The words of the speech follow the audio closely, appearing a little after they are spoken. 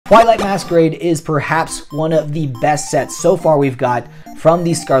Twilight Masquerade is perhaps one of the best sets so far we've got from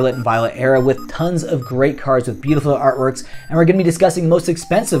the Scarlet and Violet era, with tons of great cards with beautiful artworks, and we're going to be discussing the most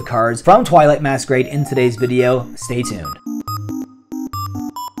expensive cards from Twilight Masquerade in today's video. Stay tuned.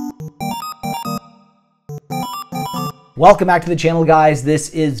 Welcome back to the channel, guys. This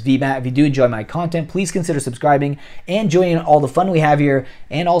is VMAT. If you do enjoy my content, please consider subscribing and joining all the fun we have here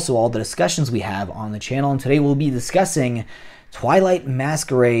and also all the discussions we have on the channel. And today we'll be discussing Twilight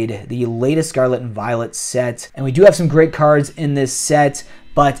Masquerade, the latest Scarlet and Violet set. And we do have some great cards in this set,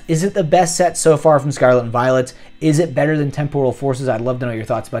 but is it the best set so far from Scarlet and Violet? Is it better than Temporal Forces? I'd love to know your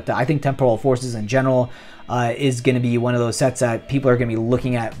thoughts about that. I think Temporal Forces in general is going to be one of those sets that people are going to be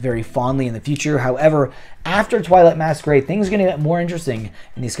looking at very fondly in the future. However, after Twilight Masquerade, things are going to get more interesting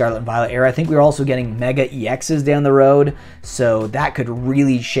in the Scarlet and Violet era. I think we're also getting Mega EXs down the road, so that could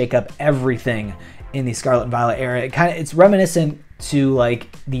really shake up everything in the Scarlet and Violet era. It's reminiscent to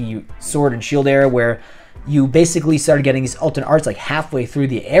like the Sword and Shield era, where you basically started getting these alternate arts like halfway through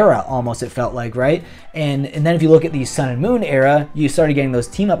the era, almost, it felt like, right? And then if you look at the Sun and Moon era, you started getting those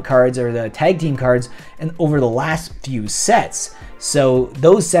team up cards or the tag team cards and over the last few sets. So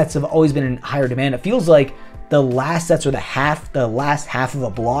those sets have always been in higher demand. It feels like the last sets or the last half of a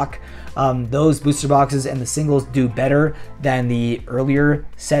block, those booster boxes and the singles do better than the earlier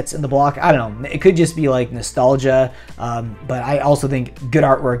sets in the block. I don't know, it could just be like nostalgia, but I also think good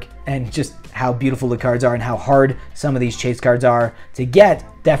artwork and just how beautiful the cards are and how hard some of these chase cards are to get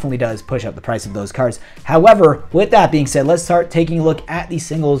definitely does push up the price of those cards. However, with that being said, let's start taking a look at the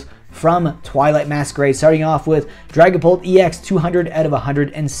singles from Twilight Masquerade, starting off with Dragapult EX 200 out of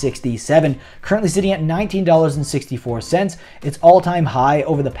 167, currently sitting at $19.64. Its all-time high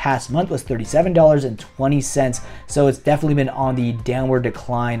over the past month was $37.20, so it's definitely been on the downward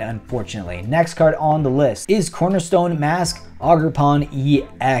decline, unfortunately. Next card on the list is Cornerstone Mask Ogerpon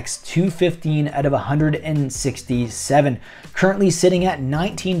EX 215 out of 167, currently sitting at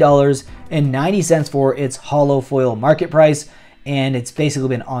 $19.90 for its hollow foil market price. And it's basically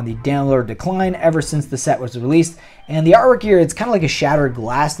been on the downward decline ever since the set was released. And the artwork here, it's kind of like a shattered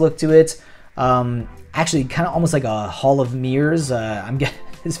glass look to it. Actually, kind of almost like a Hall of Mirrors.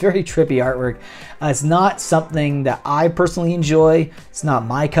 It's very trippy artwork. It's not something that I personally enjoy. It's not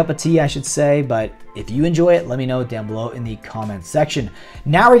my cup of tea, I should say, but if you enjoy it, let me know down below in the comments section.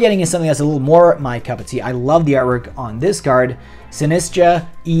 Now we're getting into something that's a little more my cup of tea. I love the artwork on this card. Sinistra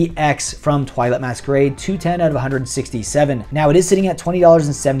EX from Twilight Masquerade, 210 out of 167. Now it is sitting at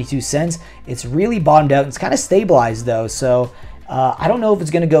 $20.72. It's really bottomed out. It's kind of stabilized though, so I don't know if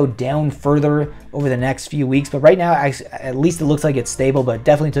it's going to go down further over the next few weeks, but right now, at least it looks like it's stable, but it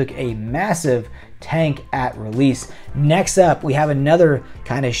definitely took a massive tank at release. Next up, we have another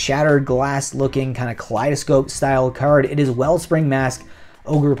kind of shattered glass looking kind of kaleidoscope style card. It is Wellspring Mask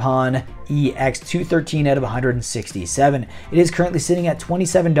Ogerpon EX 213 out of 167. It is currently sitting at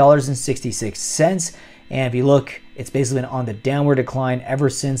 $27.66. And if you look, it's basically been on the downward decline ever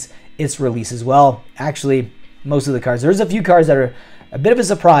since its release as well. Actually, most of the cards. There's a few cards that are a bit of a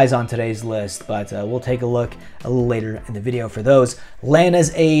surprise on today's list, but we'll take a look a little later in the video for those.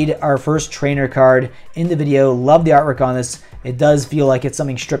 Lana's Aid, our first trainer card in the video. Love the artwork on this. It does feel like it's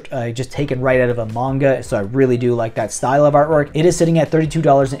something stripped, just taken right out of a manga, so I really do like that style of artwork. It is sitting at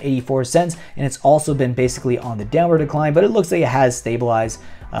 $32.84, and it's also been basically on the downward decline, but it looks like it has stabilized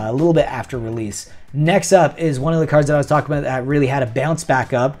a little bit after release. Next up is one of the cards that I was talking about that really had a bounce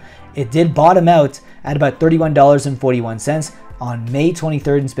back up. It did bottom out at about $31.41 on May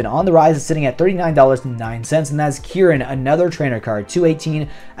 23rd, and it's been on the rise. It's sitting at $39.09, and that's Kieran, another trainer card, 218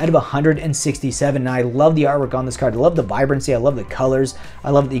 out of 167. And I love the artwork on this card. I love the vibrancy. I love the colors. I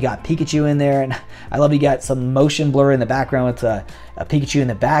love that you got Pikachu in there, and I love you got some motion blur in the background with a Pikachu in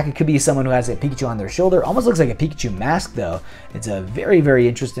the back. It could be someone who has a Pikachu on their shoulder. Almost looks like a Pikachu mask, though. It's a very, very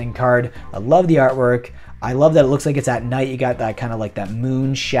interesting card. I love the artwork. I love that it looks like it's at night. You got that kind of like that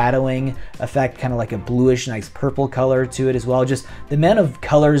moon shadowing effect, kind of like a bluish, nice purple color to it as well. Just the amount of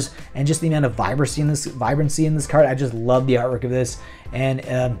colors and just the amount of vibrancy in this card. I just love the artwork of this. And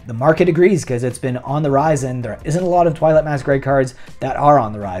the market agrees because it's been on the rise, and there isn't a lot of Twilight Masquerade cards that are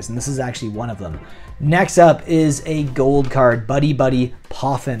on the rise, and this is actually one of them. Next up is a gold card, Buddy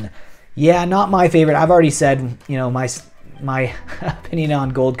Poffin. Yeah, not my favorite. I've already said, you know, my opinion on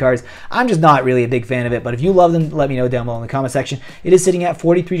gold cards. I'm just not really a big fan of it, but if you love them, let me know down below in the comment section. It is sitting at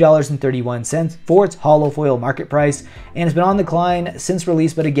 $43.31 for its hollow foil market price, and it's been on decline since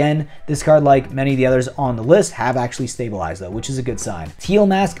release, but again, this card, like many of the others on the list, have actually stabilized though, which is a good sign. Teal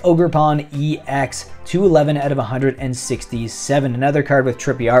Mask Ogerpon EX 211 out of 167. Another card with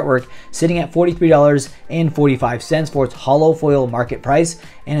trippy artwork, sitting at $43.45 for its hollow foil market price,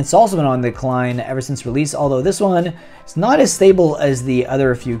 and it's also been on the decline ever since release, although this one is not as stable as the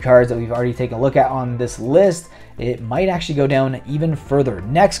other few cards that we've already taken a look at on this list. It might actually go down even further.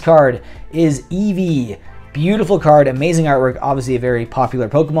 Next card is Eevee. Beautiful card, amazing artwork, obviously a very popular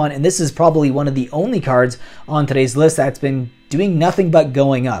Pokemon, and this is probably one of the only cards on today's list that's been doing nothing but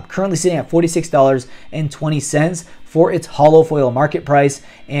going up. Currently sitting at $46.20 for its hollow foil market price,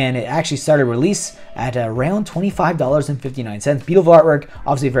 and it actually started release at around $25.59. Beautiful artwork,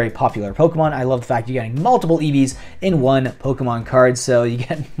 obviously a very popular Pokemon. I love the fact you're getting multiple Eevees in one Pokemon card, so you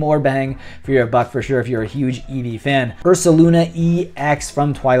get more bang for your buck for sure if you're a huge Eevee fan. Ursaluna EX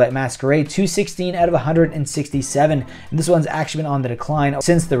from Twilight Masquerade, 216 out of 167, and this one's actually been on the decline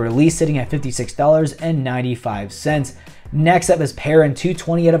since the release, sitting at $56.95. Next up is Perrin,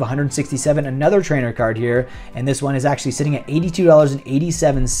 220 out of 167, another trainer card here, and this one is actually sitting at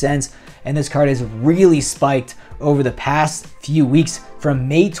 $82.87, and this card has really spiked over the past few weeks. From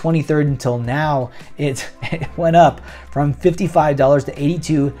May 23rd until now, it went up from $55 to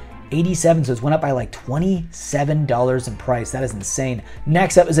 $82.87, so it's went up by like $27 in price. That is insane.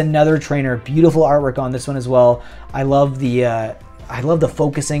 Next up is another trainer, beautiful artwork on this one as well. I love the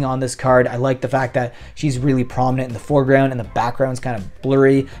focusing on this card. I like the fact that she's really prominent in the foreground and the background's kind of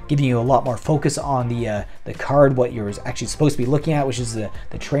blurry, giving you a lot more focus on the card, what you're actually supposed to be looking at, which is the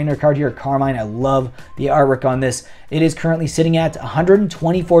trainer card here, Carmine. I love the artwork on this. It is currently sitting at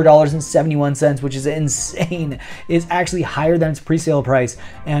 $124.71, which is insane. It's actually higher than its pre-sale price.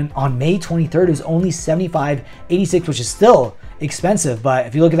 And on May 23rd, it was only $75.86, which is still expensive, but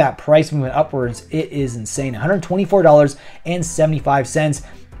if you look at that price movement upwards, it is insane. $124.75.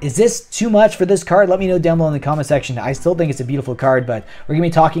 Is this too much for this card? Let me know down below in the comment section. I still think it's a beautiful card, but we're gonna be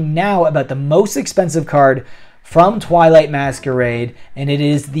talking now about the most expensive card from Twilight Masquerade, and it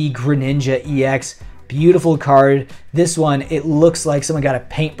is the Greninja EX. Beautiful card. This one, it looks like someone got a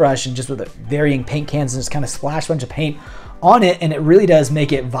paintbrush and just with varying paint cans and just kind of splashed a bunch of paint on it, and it really does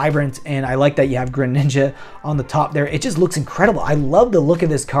make it vibrant, and I like that you have Greninja on the top there. It just looks incredible. I love the look of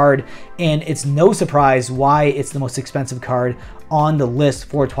this card, and it's no surprise why it's the most expensive card on the list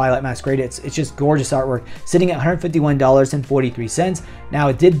for Twilight Masquerade. It's just gorgeous artwork, sitting at $151.43. Now,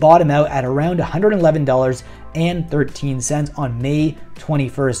 it did bottom out at around $111.13 on May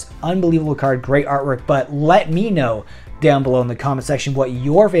 21st. Unbelievable card, great artwork, but let me know down below in the comment section what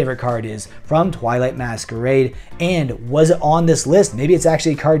your favorite card is from Twilight Masquerade, and was it on this list? Maybe it's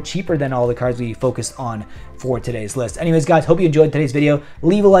actually a card cheaper than all the cards we focused on for today's list. Anyways, guys, hope you enjoyed today's video.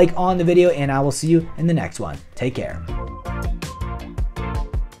 Leave a like on the video, and I will see you in the next one. Take care.